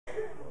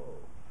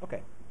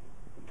Okay.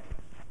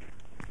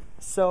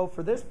 So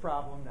for this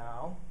problem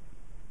now,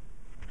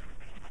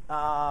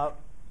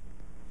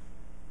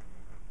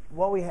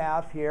 what we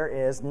have here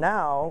is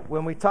now,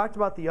 when we talked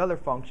about the other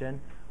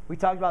function, we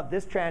talked about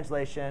this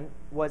translation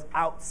was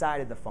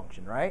outside of the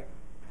function, right?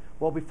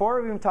 Well, before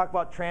we even talk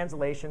about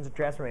translations and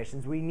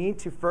transformations, we need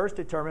to first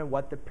determine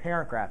what the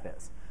parent graph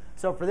is.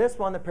 So for this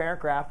one, the parent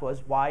graph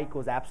was y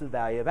equals absolute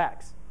value of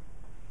x.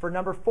 For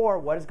number 4,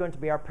 what is going to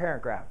be our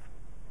parent graph?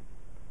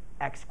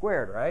 X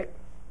squared, right?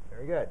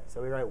 Very good.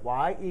 So we write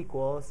y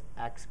equals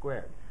x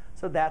squared.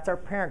 So that's our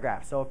parent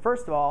graph. So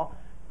first of all,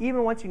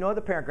 even once you know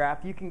the parent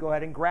graph, you can go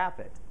ahead and graph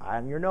it.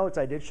 On your notes,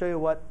 I did show you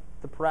what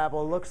the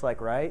parabola looks like,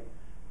 right?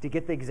 To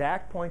get the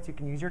exact points, you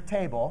can use your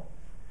table.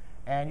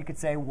 And you could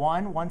say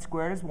 1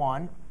 squared is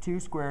 1, 2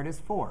 squared is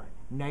 4.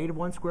 Negative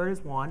 1 squared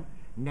is 1,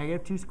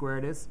 negative 2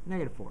 squared is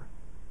negative 4.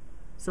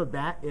 So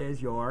that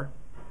is your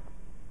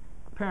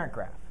parent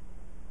graph,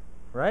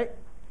 right?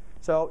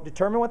 So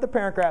determine what the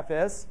parent graph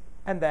is,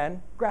 and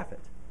then graph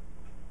it.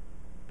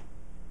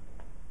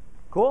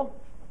 Cool?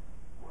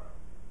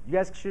 You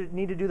guys should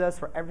need to do this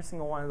for every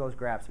single one of those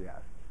graphs we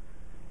have.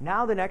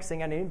 Now the next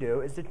thing I need to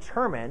do is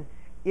determine,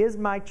 is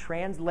my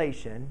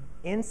translation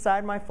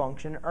inside my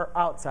function or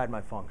outside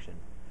my function?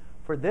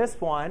 For this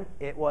one,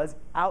 it was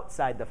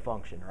outside the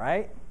function,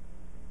 right?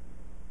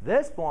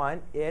 This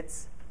one,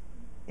 it's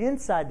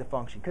inside the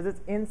function because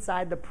it's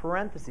inside the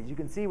parentheses. You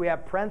can see we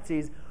have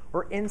parentheses.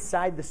 We're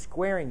inside the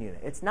squaring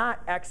unit. It's not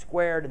x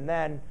squared and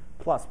then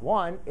plus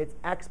 1. It's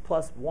x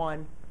plus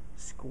 1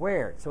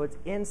 squared. So it's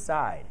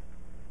inside.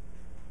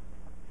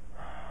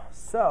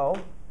 So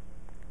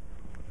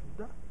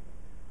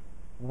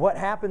what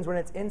happens when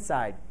it's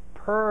inside?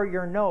 Per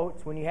your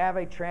notes, when you have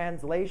a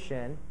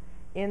translation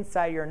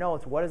inside your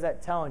notes, what is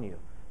that telling you?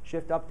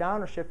 Shift up,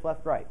 down, or shift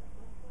left, right?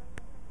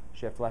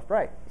 Shift left,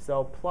 right.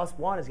 So plus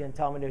 1 is going to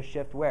tell me to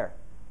shift where?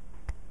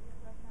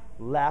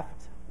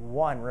 Left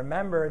 1.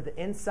 Remember, the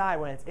inside,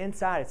 when it's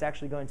inside, it's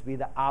actually going to be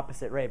the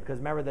opposite rate. Because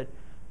remember that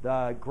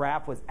the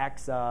graph was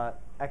x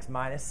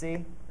minus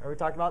c that we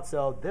talked about.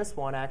 So this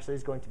one actually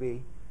is going to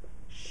be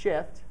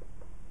shift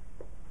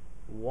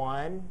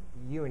 1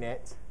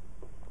 unit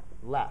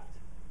left.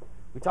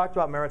 We talked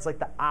about, remember, it's like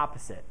the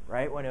opposite,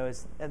 right? When it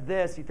was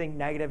this, you think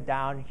negative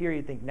down. Here,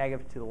 you think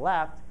negative to the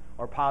left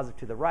or positive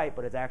to the right,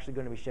 but it's actually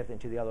going to be shifting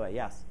to the other way.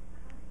 Yes?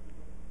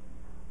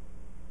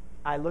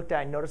 I looked at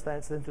it and noticed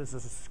that since this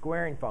is a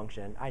squaring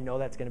function, I know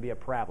that's going to be a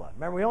parabola.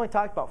 Remember, we only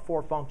talked about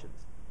 4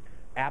 functions: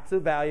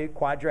 absolute value,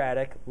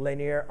 quadratic,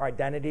 linear,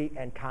 identity,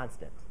 and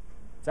constant.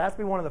 So it has to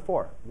be one of the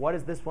 4. What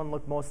does this one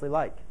look mostly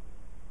like?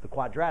 The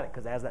quadratic,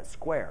 because it has that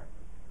square.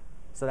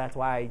 So that's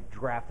why I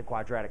graphed the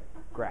quadratic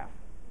graph.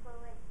 But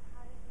like,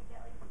 how did you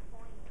get like the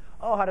points?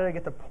 Oh, how did I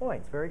get the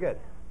points? Very good.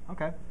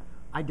 OK.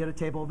 I did a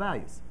table of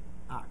values.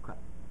 Ah, crap.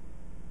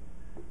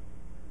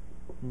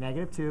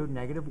 Negative 2,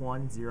 negative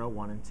 1, 0,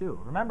 1, and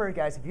 2. Remember,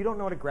 guys, if you don't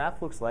know what a graph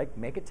looks like,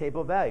 make a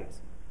table of values.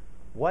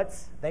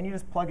 Then you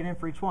just plug it in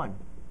for each one.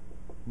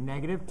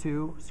 Negative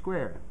 2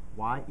 squared.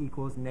 Y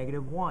equals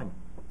negative 1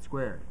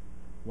 squared.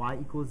 Y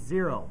equals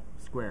 0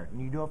 squared.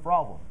 And you do it for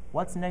all of them.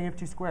 What's negative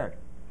 2 squared?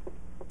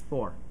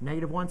 4.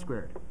 Negative 1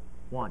 squared,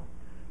 1.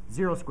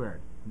 0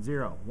 squared,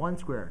 0. 1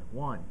 squared,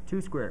 1.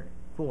 2 squared,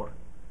 4.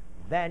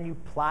 Then you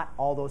plot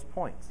all those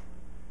points.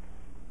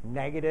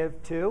 Negative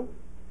 2,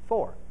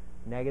 4.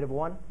 Negative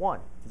 1, 1.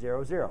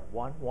 0, 0.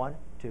 1, 1,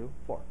 2,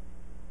 4.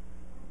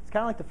 It's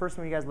kind of like the first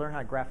time you guys learned how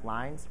to graph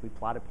lines. We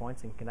plotted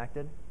points and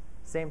connected.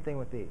 Same thing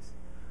with these.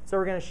 So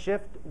we're going to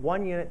shift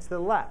 1 unit to the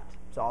left.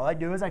 So all I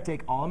do is I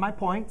take all of my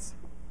points,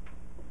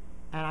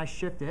 and I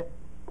shift it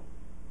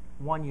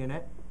 1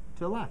 unit to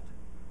the left.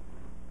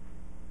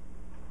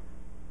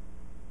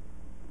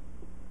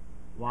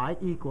 Y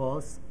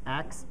equals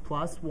x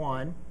plus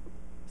 1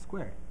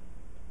 squared.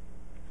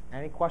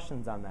 Any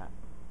questions on that?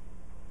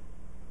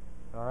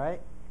 All right?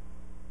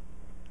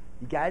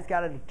 You guys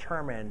got to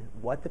determine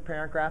what the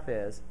parent graph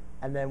is,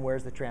 and then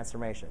where's the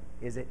transformation.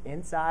 Is it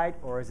inside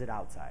or is it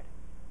outside?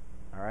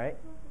 All right?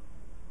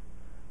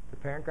 The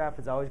parent graph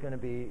is always going to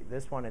be,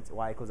 this one, it's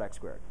y equals x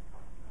squared.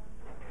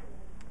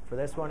 For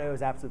this one, it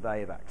was absolute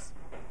value of x.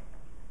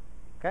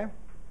 OK?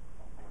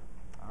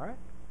 All right.